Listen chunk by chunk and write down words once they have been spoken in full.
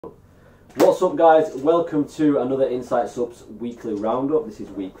What's up, guys? Welcome to another Insight Supps weekly roundup. This is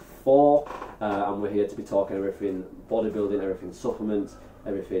week 4 and we're here to be talking everything bodybuilding, everything supplements,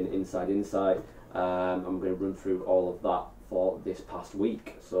 everything inside Insight. I'm going to run through all of that for this past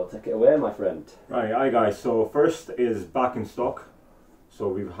week. So take it away, my friend. Right, hi guys. So first is back in stock. So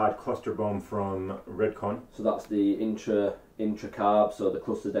we've had cluster bomb from Redcon. So that's the intra carb, so the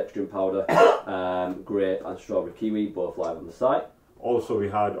cluster dextrin powder, grape and strawberry kiwi, both live on the site. Also we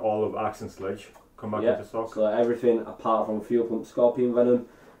had all of Axe and Sledge come back into stock. So everything apart from Fuel Pump Scorpion Venom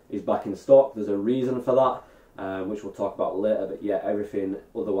is back in stock. There's a reason for that, which we'll talk about later, but yeah, everything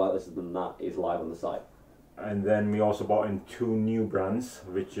otherwise than that is live on the site. And then we also bought in 2 new brands,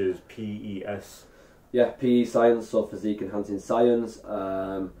 which is PES. Yeah, PE Science, so Physique Enhancing Science,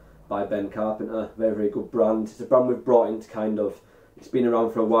 by Ben Carpenter. Very, very good brand. It's a brand we've brought in to kind of, it's been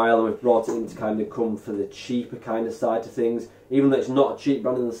around for a while and we've brought it in to kind of come for the cheaper kind of side to things. Even though it's not a cheap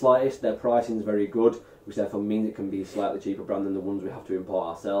brand in the slightest, their pricing is very good, which therefore means it can be a slightly cheaper brand than the ones we have to import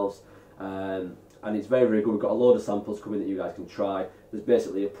ourselves. And it's very, very good. We've got a load of samples coming that you guys can try. There's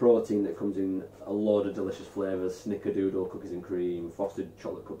basically a protein that comes in a load of delicious flavours: snickerdoodle, cookies and cream, frosted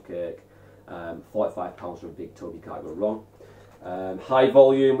chocolate cupcake. 45 pounds for a big tub, you can't go wrong. High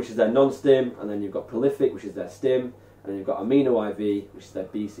volume, which is their non-stim, and then you've got prolific, which is their stim, and then you've got amino IV, which is their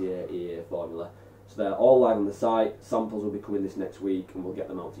BCA EA formula. So they're all live on the site. Samples will be coming this next week and we'll get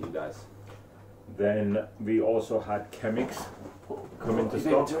them out to you guys. Then we also had Chemix come into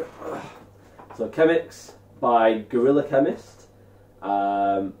stock. So Chemix by Gorilla Chemist.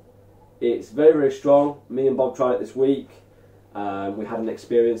 It's very, very strong. Me and Bob tried it this week. We had an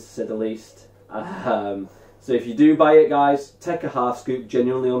experience, to say the least. So if you do buy it, guys, take a half scoop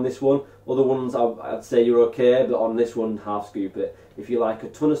genuinely on this one. Other ones I'd say you're okay, but on this one, half scoop it. If you like a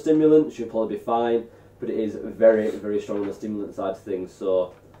ton of stimulants, you'll probably be fine, but it is very, very strong on the stimulant side of things,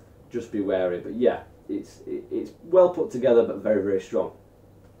 so just be wary. But yeah, it's well put together, but very, very strong.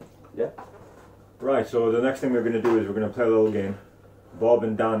 Yeah. Right, so the next thing we're going to do is we're going to play a little game. Bob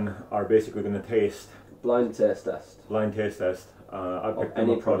and Dan are basically going to taste. Blind taste test. Blind taste test. I picked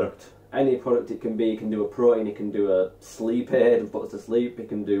any a product. Any product it can be. He can do a protein, he can do a sleep aid and put us to sleep, he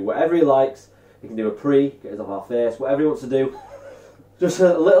can do whatever he likes. He can do a pre, get us off our face, whatever he wants to do. Just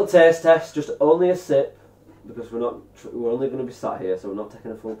a little taste test, just only a sip, because we're only going to be sat here, so we're not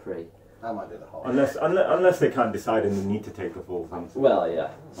taking a full pre. I might do the whole. Unless they can't decide and they need to take the full thing. Well, yeah.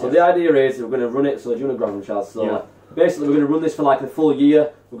 So the idea is we're going to run it. So do you want to grab them, Charles? So yeah. Basically, we're going to run this for like the full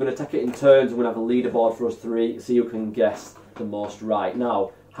year. We're going to take it in turns. We're going to have a leaderboard for us three, see who can guess the most right.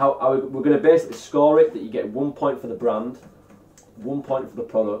 Now, we're going to basically score it that you get 1 point for the brand, 1 point for the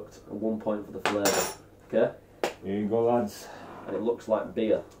product, and 1 point for the flavour. Okay? Here you go, lads. And it looks like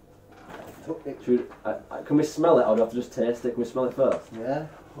beer. Can we smell it, or do we have to just taste it? Can we smell it first? Yeah.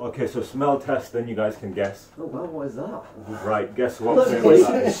 Okay, so smell test, then you guys can guess. Oh wow, what is that? Right, guess what It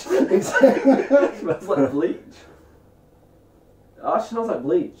flavour that is. smells like bleach. It actually smells like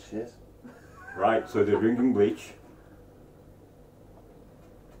bleach. Cheers. Right, so they're drinking bleach.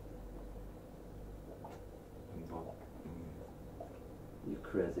 You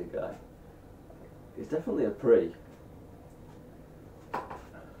crazy guy. It's definitely a pre.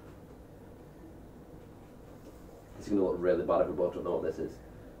 This is going to look really bad if we both don't know what this is.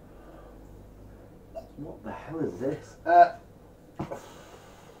 What the hell is this?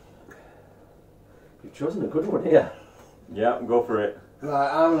 You've chosen a good one here. Yeah, go for it.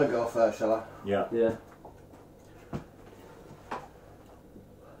 Right, I'm going to go first, shall I? Yeah. Yeah.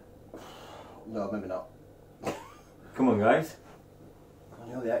 No, maybe not. Come on, guys.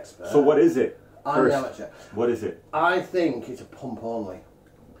 You're the expert. So what is it? I'm the amateur. What is it? I think it's a pump only.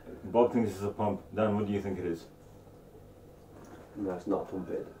 Bob thinks it's a pump. Dan, what do you think it is? No, it's not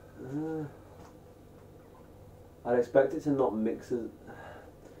pumped. I'd expect it to not mix as...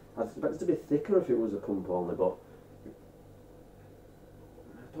 I'd expect it to be thicker if it was a pump only, but...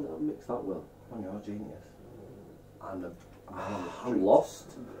 I don't mix that well. Oh, you're a genius. I'm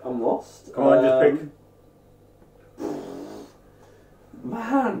lost. I'm lost. Come on, just pick.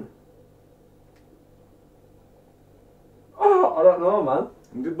 Man! Oh, I don't know,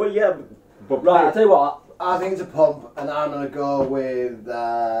 man. But yeah, but Right, I'll tell you what. I think it's a pump, and I'm going to go with,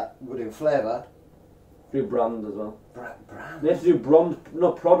 we're doing flavour. Do brand as well. Brand? You have to do brand,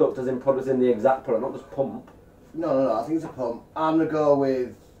 no product as in product in the exact product, not just pump. No, I think it's a pump. I'm going to go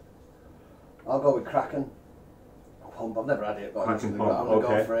with, I'll go with Kraken. Pump, I've never had it, but Kraken I'm pump, going to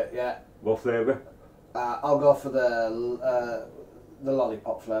okay. go for it, yeah. What flavour? I'll go for the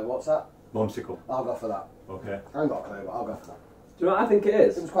lollipop flavour. What's that? Momsicle. I'll go for that. Okay. I haven't got a clue, but I'll go for that. Do you know what I think it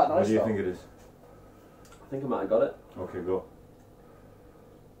is? It was quite nice. What do you though. think it is? I think I might have got it. Okay, go.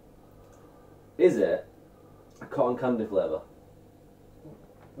 Is it a cotton candy flavour?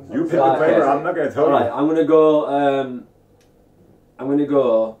 You pick the flavour. I'm not going to tell you. Alright, I'm gonna go. I'm gonna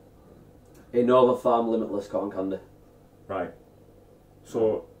go. Innova Farm Limitless cotton candy. Right.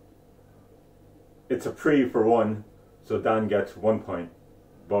 So it's a pre for one. So Dan gets 1 point.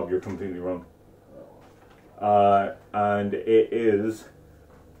 Bob, you're completely wrong. And it is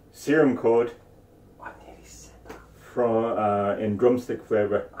Serum Code I nearly said that. from in drumstick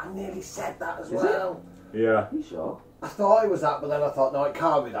flavour. I nearly said that as Is well. Yeah. Are you sure? I thought it was that, but then I thought, no, it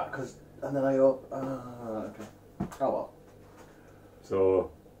can't be that, because... And then I thought, okay. Oh well.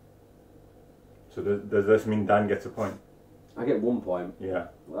 So does this mean Dan gets a point? I get 1 point. Yeah.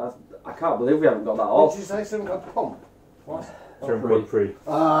 Well, I can't believe we haven't got that What off. did you say? Something called pump? What? Serum Code pre.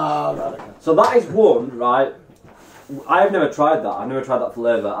 Ah, right, okay. So that is one, right? I have never tried that. I've never tried that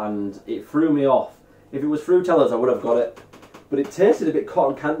flavour, and it threw me off. If it was Fruitellas, I would have got it, but it tasted a bit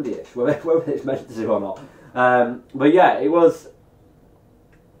cotton candy-ish, whether it's meant to or not. But yeah, it was.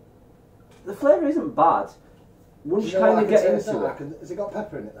 The flavour isn't bad. Once you kind of get into it, Has it got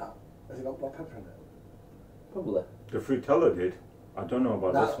pepper in it? That has it got black pepper in it? probably. The Frutella did. I don't know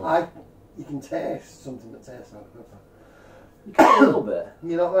about this one. You can taste something that tastes like pepper. You can a little bit.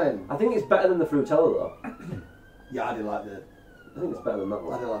 You know what I mean? I think it's better than the Fruitella though. Yeah, I didn't like the. I think it's better than that I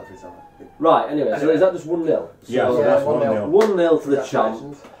one. didn't like the Fruitella. Right. Anyway, so is that just 1-0? Yeah, so Yeah, that's 1-0. 1-0. 1-0 to the champ.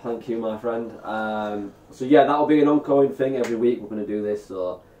 Congratulations. Thank you, my friend. So yeah, that'll be an ongoing thing every week. We're going to do this.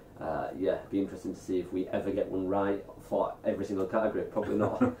 So yeah, it'd be interesting to see if we ever get one right for every single category. Probably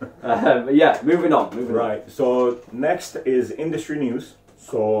not. But yeah, moving on. Right, so next is industry news.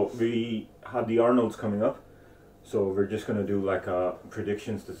 So we have the Arnolds coming up. So we're just going to do like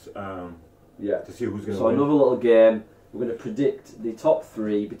predictions to Yeah. see who's going to So win. another little game. We're going to predict the top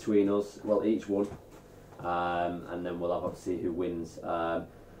 3 between us. Well, each one, and then we'll have to see who wins.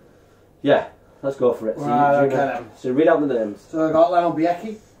 Yeah, let's go for it. So, Right, you okay. so read out the names. So I got Lionel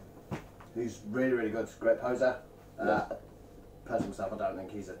Biecki, who's really, really good, great poser. Personally myself, I don't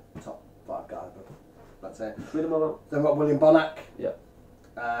think he's a top 5 guy, but that's it. Read them all out. Then we've got William Bonac. Yeah.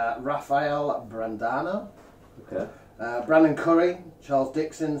 Rafael Brandano. Okay. Brandon Curry, Charles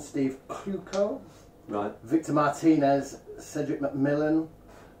Dixon, Steve Kluko, Right. Victor Martinez, Cedric McMillan,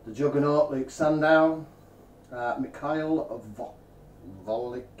 the Juggernaut, Luke Sandow, Mikhail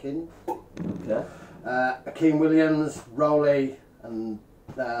Volikin, Okay. Akeem Williams, Rowley, and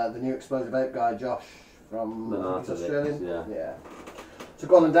the new Explosive Ape guy, Josh from I think he's Australian. Yeah. So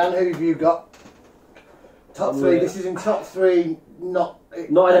go on and Dan, who have you got? Top I'm 3. gonna- This is in top 3, not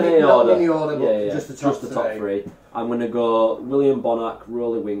in any order. Not in any order, but Yeah. just the top Just the top 3. I'm going to go William Bonac,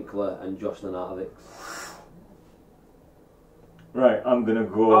 Rolly Winkler, and Josh Lenartovic. Right, I'm going to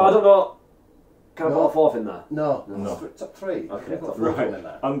go... Oh, I don't know. Can I No. put a 4th in there? No, No. top 3. Okay, You've got top 4th Right, one in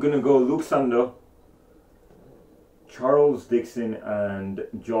there. I'm going to go Luke Sando, Charles Dixon, and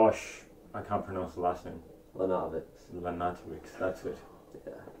Josh, I can't pronounce the last name, Lenartovic. Lanatovic, that's it.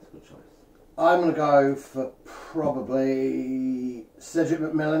 Yeah, that's a good choice. I'm going to go for probably Cedric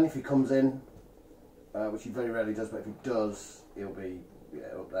McMillan if he comes in, which he very rarely does, but if he does, he'll be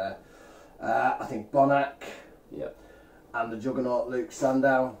up there. I think Bonac Yeah. and the Juggernaut Luke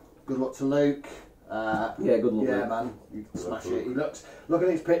Sandow. Good luck to Luke. Yeah, good luck. Yeah, Luke. man, you can Good smash luck, it. He looks. Look at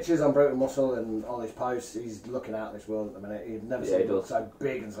his pictures on Broken Muscle and all his posts. He's looking out this world at the minute. He'd never Yeah, seen he him look does. so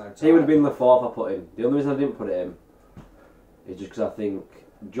big and so tight. He would have been the 4th I put in. The only reason I didn't put it in is just because I think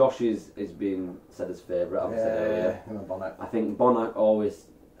Josh is being said as favourite. I've said earlier. him and Bonac. I think Bonac always,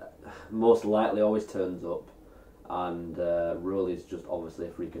 most likely, always turns up, and Rowley's just obviously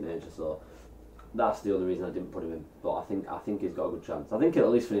a freak of nature. So that's the only reason I didn't put him in. But I think he's got a good chance. I think he'll at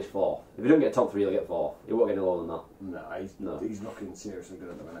least finish 4th. If he don't get top 3, he'll get 4th. He won't get any lower than that. No, No. he's looking seriously good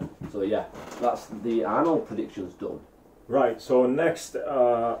at the minute. So yeah, that's the Arnold predictions done. Right, so next,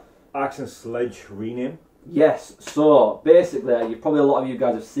 Axe and Sledge rename. Yes, so basically, a lot of you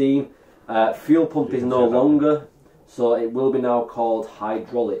guys have seen, fuel pump You is can no say that. longer, so it will be now called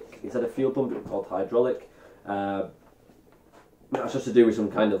hydraulic. Instead of fuel pump, it's called hydraulic. That's just to do with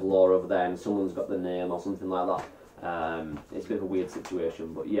some kind of law over there, and someone's got the name or something like that. It's a bit of a weird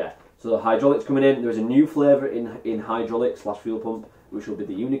situation, but yeah. So hydraulic's coming in. There's a new flavour in hydraulic / fuel pump, which will be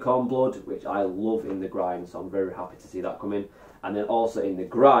the unicorn blood, which I love in the grind, so I'm very happy to see that come in. And then also in the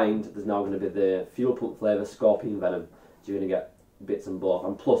grind, there's now going to be the fuel pump flavour scorpion venom. So you're going to get bits and both.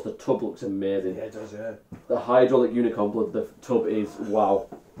 And plus the tub looks amazing. Yeah, it does, yeah. The hydraulic unicorn blood, the tub is wow.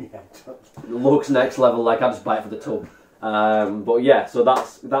 Yeah, it does. It looks next level, like I just buy it for the tub. But yeah, so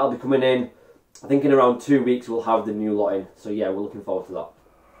that'll be coming in. I think in around 2 weeks we'll have the new lot in. So yeah, we're looking forward to that.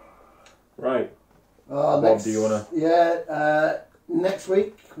 Right. Oh, Bob, do you wanna- Yeah, Next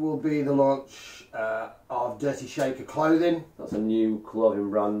week will be the launch of Dirty Shaker clothing. That's a new clothing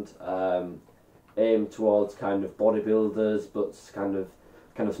brand aimed towards kind of bodybuilders, but kind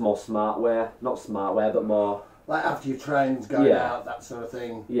of more smart wear. Not smart wear, but more like after your trains, going out, that sort of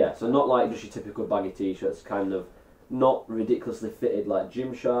thing. Yeah, so not like just your typical baggy t-shirts, kind of not ridiculously fitted like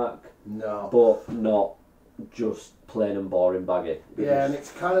Gymshark. No. But not just plain and boring baggy. Yeah, and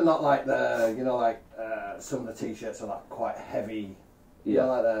it's kind of not like the, like some of the t-shirts are like quite heavy. Yeah.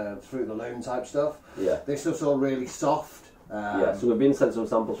 Like the Fruit of the Loom type stuff. Yeah. This stuff's all really soft. Yeah, so we've been sent some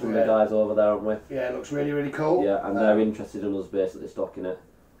samples from the guys over there, haven't we? Yeah, it looks really, really cool. Yeah, and they're interested in us basically stocking it.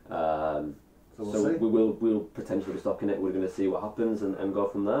 So we'll potentially be stocking it. We're going to see what happens and go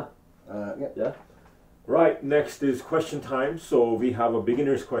from there. Yeah. Right, next is question time. So we have a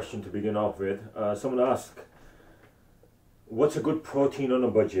beginner's question to begin off with. Someone asked, what's a good protein on a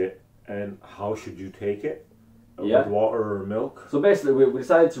budget and how should you take it? With water or milk? So basically we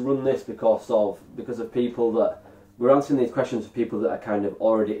decided to run this because of people that we're answering these questions for people that are kind of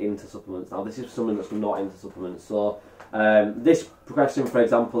already into supplements. Now this is someone that's not into supplements. So this question, for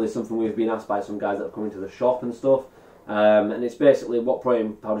example, is something we've been asked by some guys that have come into the shop and stuff. And it's basically, what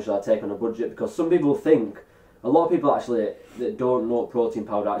protein powder should I take on a budget? Because some people think, a lot of people actually that don't know what protein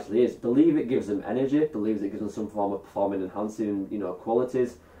powder actually is, believe it gives them energy, believes it gives them some form of performance enhancing,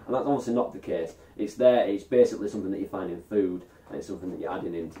 qualities. And that's obviously not the case. It's basically something that you find in food, and it's something that you're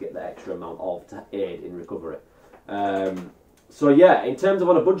adding in to get the extra amount of to aid in recovery. So yeah, in terms of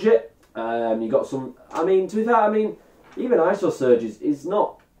on a budget, you got some. To be fair, even IsoSurge is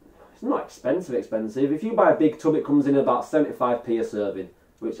not. It's not expensive. If you buy a big tub, it comes in about 75p a serving,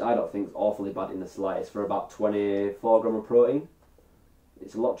 which I don't think is awfully bad in the slightest for about 24 gram of protein.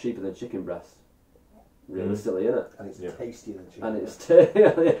 It's a lot cheaper than chicken breast. Realistically, isn't it? And it's tastier than chicken. And it's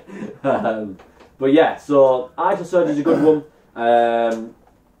but yeah, so IsoSurge is a good one.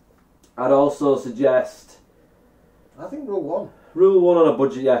 I'd also suggest. I think Rule 1. Rule 1 on a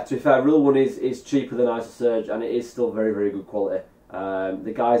budget, yeah. To be fair, Rule 1 is cheaper than IsoSurge, and it is still very, very good quality.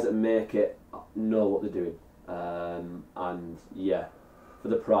 The guys that make it know what they're doing, and yeah, for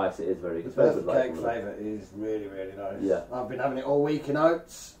the price it is very good. The birthday cake flavour is really, really nice. Yeah, I've been having it all week in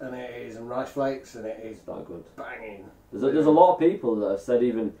oats, and it is in rice flakes, and it is that good. Banging. There's a lot of people that have said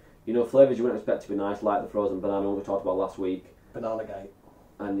even flavours you wouldn't expect to be nice, like the frozen banana one we talked about last week. Banana Gate.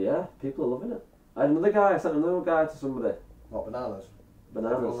 And yeah, people are loving it. I had I sent another guy to somebody. What, bananas?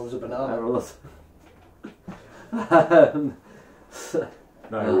 Bananas. Everyone loves a banana. Everyone loves.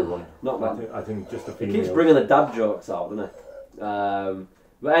 Not everyone. Not I think just a few. He keeps bringing the dad jokes out, doesn't he?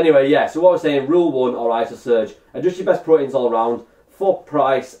 But anyway, yeah. So what we're saying, Rule 1 or IsoSurge, adjust your best proteins all round for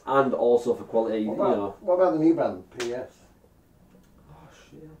price and also for quality. What about the new brand, PS? Oh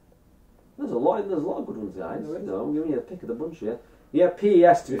shit. There's a lot of good ones, guys. I'm giving you a pick of the bunch here. Yeah,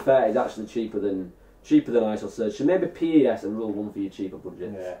 PES, to be fair, is actually cheaper than IsoSurge. So maybe PES and Rule 1 for your cheaper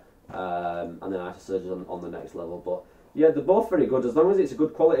budget. Yeah. And then IsoSurge is on the next level. But yeah, they're both very good as long as it's a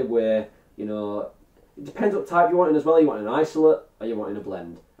good quality where, it depends what type you want in as well. You want an isolate or you want in a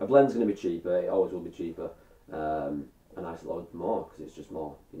blend. A blend's going to be cheaper, it always will be cheaper. An isolate more because it's just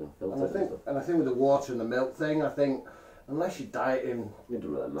more, filtered. And I think with the water and the milk thing, I think unless you're dieting it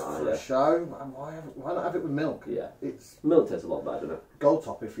doesn't really matter, for a show, why not have it with milk? Yeah. Milk tastes a lot better, doesn't it? Gold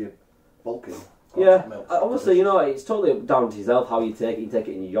top if you're bulking. Yeah, obviously, it's totally down to yourself how you take it. You can take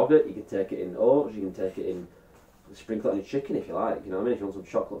it in your yogurt, you can take it in oats, you can take it in, sprinkle it on your chicken if you like, if you want some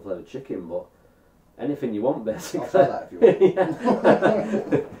chocolate flavoured chicken, but anything you want, basically. I'll try that if you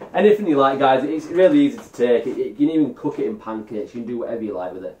want. Anything you like, guys, it's really easy to take. You can even cook it in pancakes, you can do whatever you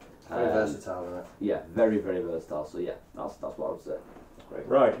like with it. Very versatile, isn't it? Yeah, very, very versatile, so yeah, that's what I would say. Great.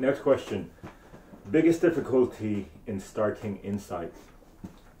 Right, next question. Biggest difficulty in starting Insight?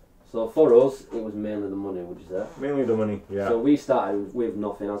 So for us, it was mainly the money, would you say? Mainly the money, yeah. So we started with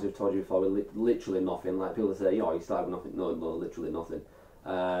nothing, as we've told you before, literally nothing. Like people say, you started with nothing. No, literally nothing.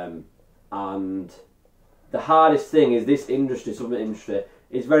 And the hardest thing is this industry, supplement industry,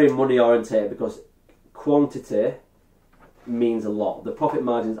 is very money orientated because quantity means a lot. The profit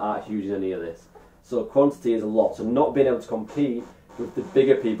margins aren't huge in any of this. So quantity is a lot. So not being able to compete with the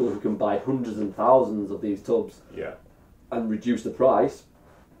bigger people who can buy hundreds and thousands of these tubs and reduce the price,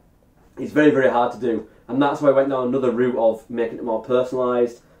 it's very, very hard to do. And that's why I went down another route of making it more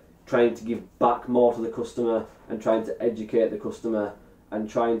personalised, trying to give back more to the customer and trying to educate the customer and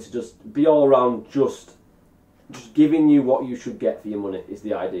trying to just be all around just giving you what you should get for your money is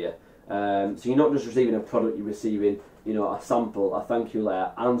the idea. So you're not just receiving a product, you're receiving a sample, a thank you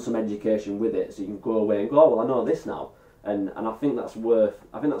letter and some education with it so you can go away and go, oh, well, I know this now. And I think that's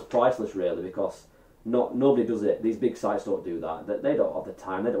priceless really because Nobody does it. These big sites don't do that. They don't have the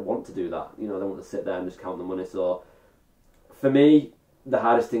time. They don't want to do that. You know, they want to sit there and just count the money. So for me, the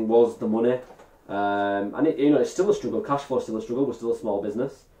hardest thing was the money, and it's still a struggle. Cash flow is still a struggle. We're still a small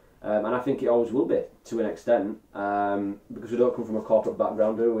business, and I think it always will be to an extent, because we don't come from a corporate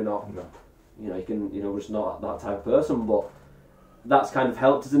background. We're not. No. We're just not that type of person. But that's kind of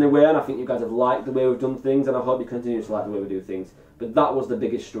helped us in a way, and I think you guys have liked the way we've done things, and I hope you continue to like the way we do things. But that was the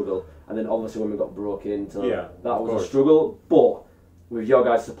biggest struggle, and then obviously when we got broken into, that was a struggle. But with your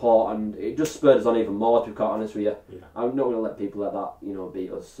guys' support, and it just spurred us on even more. To be quite honest with you, I'm not going to let people like that,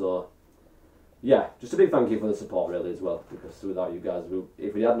 beat us. So, yeah, just a big thank you for the support, really, as well. Because without you guys,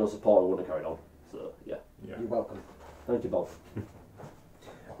 if we had no support, we wouldn't have carried on. So, yeah. You're welcome. Thank you, Bob.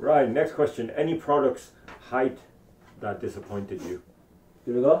 Right. Next question. Any products height that disappointed you?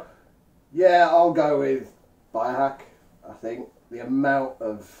 Here we go. Yeah, I'll go with Biohack. I think the amount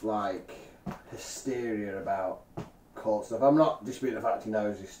of hysteria about court stuff. I'm not disputing the fact he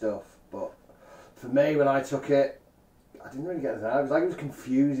knows his stuff, but for me, when I took it, I didn't really get it out. It was like it was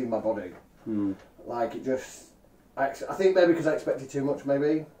confusing my body. Like it just, I think maybe because I expected too much,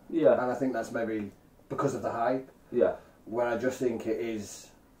 maybe. Yeah. And I think that's maybe because of the hype. Yeah. Where I just think it is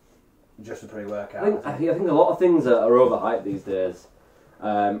just a pre-workout. I think a lot of things are overhyped these days,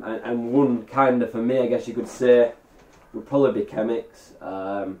 and one kind of, for me, I guess you could say, would probably be chemics.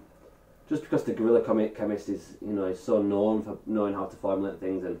 Just because the guerrilla chemist is, is so known for knowing how to formulate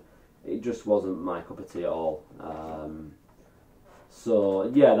things, and it just wasn't my cup of tea at all.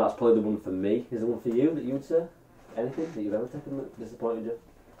 So yeah, that's probably the one for me. Is there one for you that you would say? Anything that you've ever taken that disappointed you?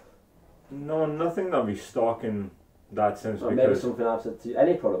 No, nothing that we stock in that sense. Or maybe something I've said to you.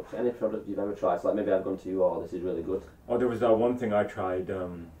 Any product you've ever tried. So like maybe I've gone to you, oh, this is really good. Oh, there was that one thing I tried.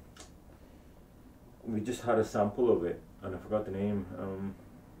 We just had a sample of it, and I forgot the name.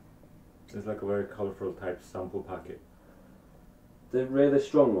 It's like a very colourful type sample packet. The really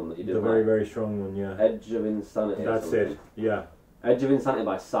strong one that you did. The very, very strong one, yeah. Edge of Insanity. That's it, yeah. Edge of Insanity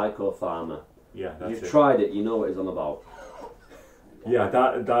by Psycho Farmer. Yeah, that's You've tried it, you know what it's on about. Yeah,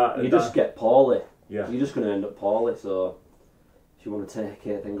 that. You just get poorly. Yeah. You're just going to end up poorly, so if you want to take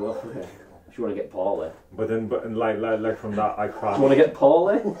it, then go for it. If you want to get poorly. But like from that, I crashed. Do you want to get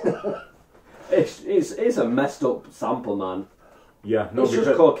poorly? It's a messed up sample, man. Yeah, no, it's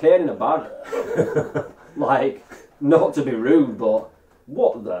just cocaine in a bag. Like, not to be rude, but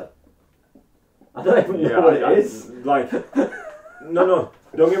what the? I don't even know what it is. Like, no,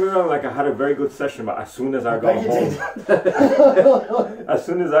 don't get me wrong. Like, I had a very good session, but as soon as I got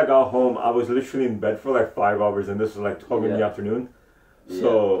home, I was literally in bed for like 5 hours, and this was like 12 in the afternoon.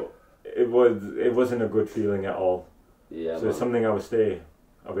 So it wasn't a good feeling at all. Yeah. So it's something I would stay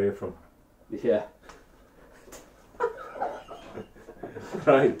away from. Yeah.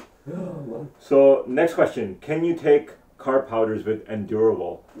 Right. So next question: can you take carb powders with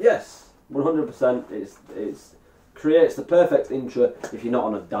Endurable? Yes, 100%. It's creates the perfect intro if you're not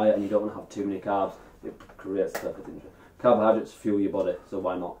on a diet and you don't want to have too many carbs. It creates the perfect intro. Carbohydrates fuel your body, so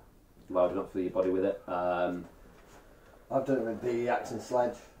why not? Why would you not fuel your body with it? I've done it with the Action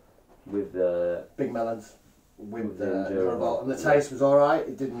Sledge, with the big melons, with the Endurable, and the taste was all right.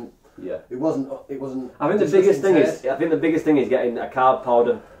 It didn't. Yeah. It wasn't. I think the biggest thing is getting a carb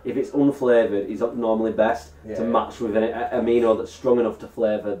powder, if it's unflavoured, is normally best to match with an amino that's strong enough to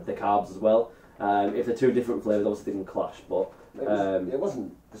flavour the carbs as well. If they're two different flavours, obviously they can clash, but it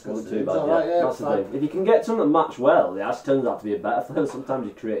wasn't too bad. That's the thing. If you can get something that match well, it actually turns out to be a better flavour. Sometimes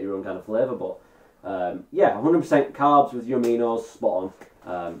you create your own kind of flavour, but 100% carbs with your aminos, spot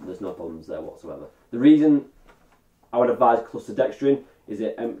on. There's no problems there whatsoever. The reason I would advise cluster dextrin is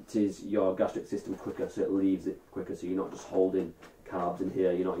it empties your gastric system quicker, so it leaves it quicker, so you're not just holding carbs in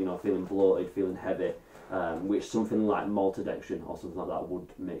here, you're not feeling bloated, feeling heavy, which something like maltodextrin or something like that would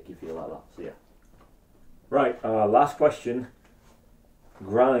make you feel like that. So yeah. Right, last question.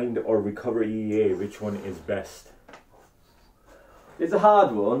 Grind or recover EEA, which one is best? It's a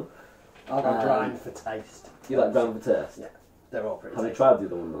hard one. I'll go grind for taste. You like grind for taste? Yeah, they're all pretty Have tasty. you tried the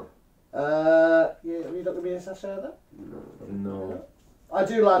other one though? Yeah, are you not going to be in a sachet of that? No. I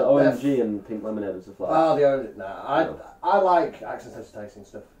do like the OMG and pink lemonade and stuff like that. Oh, the orange. No, I like Action Sledge tasting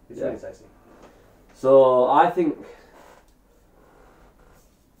stuff. It's really tasty. So I think.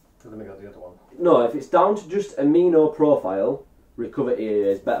 Let me go the other one. No, if it's down to just amino profile, Recover EA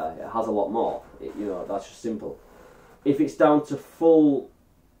is better. It has a lot more. That's just simple. If it's down to full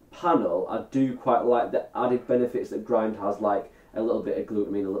panel, I do quite like the added benefits that Grind has, like a little bit of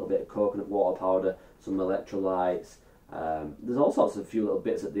glutamine, a little bit of coconut water powder, some electrolytes. There's all sorts of few little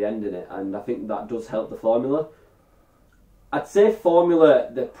bits at the end in it, and I think that does help the formula. I'd say formula,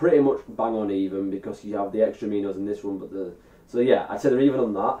 they're pretty much bang on even because you have the extra aminos in this one, so yeah, I'd say they're even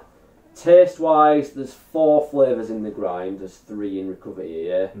on that. Taste wise, there's 4 flavours in the grind, there's 3 in Recover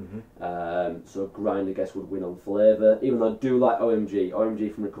EA. So grind I guess would win on flavour, even though I do like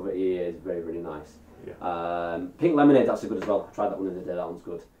OMG from Recover EA is very, very nice. Pink Lemonade, that's a good as well, I tried that one the other day, that one's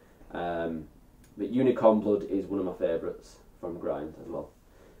good. But Unicorn Blood is one of my favourites from grind as well.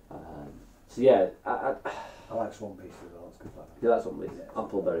 So yeah, I like Swamp Beast as well, it's good fun. Yeah, that's one. Yeah,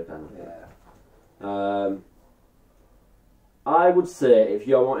 Appleberry kind of. Yeah. I would say if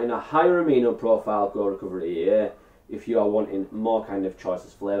you're wanting a higher amino profile, go Recover EA. If you are wanting more kind of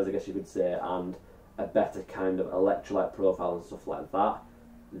choices flavours, I guess you could say, and a better kind of electrolyte profile and stuff like that,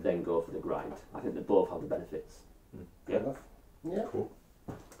 then go for the grind. I think they both have the benefits. Fair enough. Yeah. Cool.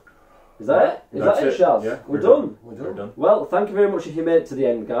 Is that it? Is that it, Charles? Yeah, we're done. We're done. Well, thank you very much if you made it to the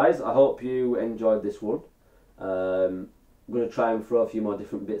end, guys. I hope you enjoyed this one. I'm going to try and throw a few more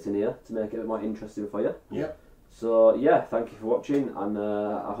different bits in here to make it a bit more interesting for you. Yep. So yeah, thank you for watching, and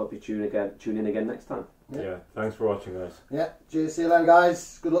I hope you tune in again next time. Yeah, thanks for watching, guys. Yeah, cheers, see you then,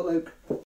 guys. Good luck, Luke.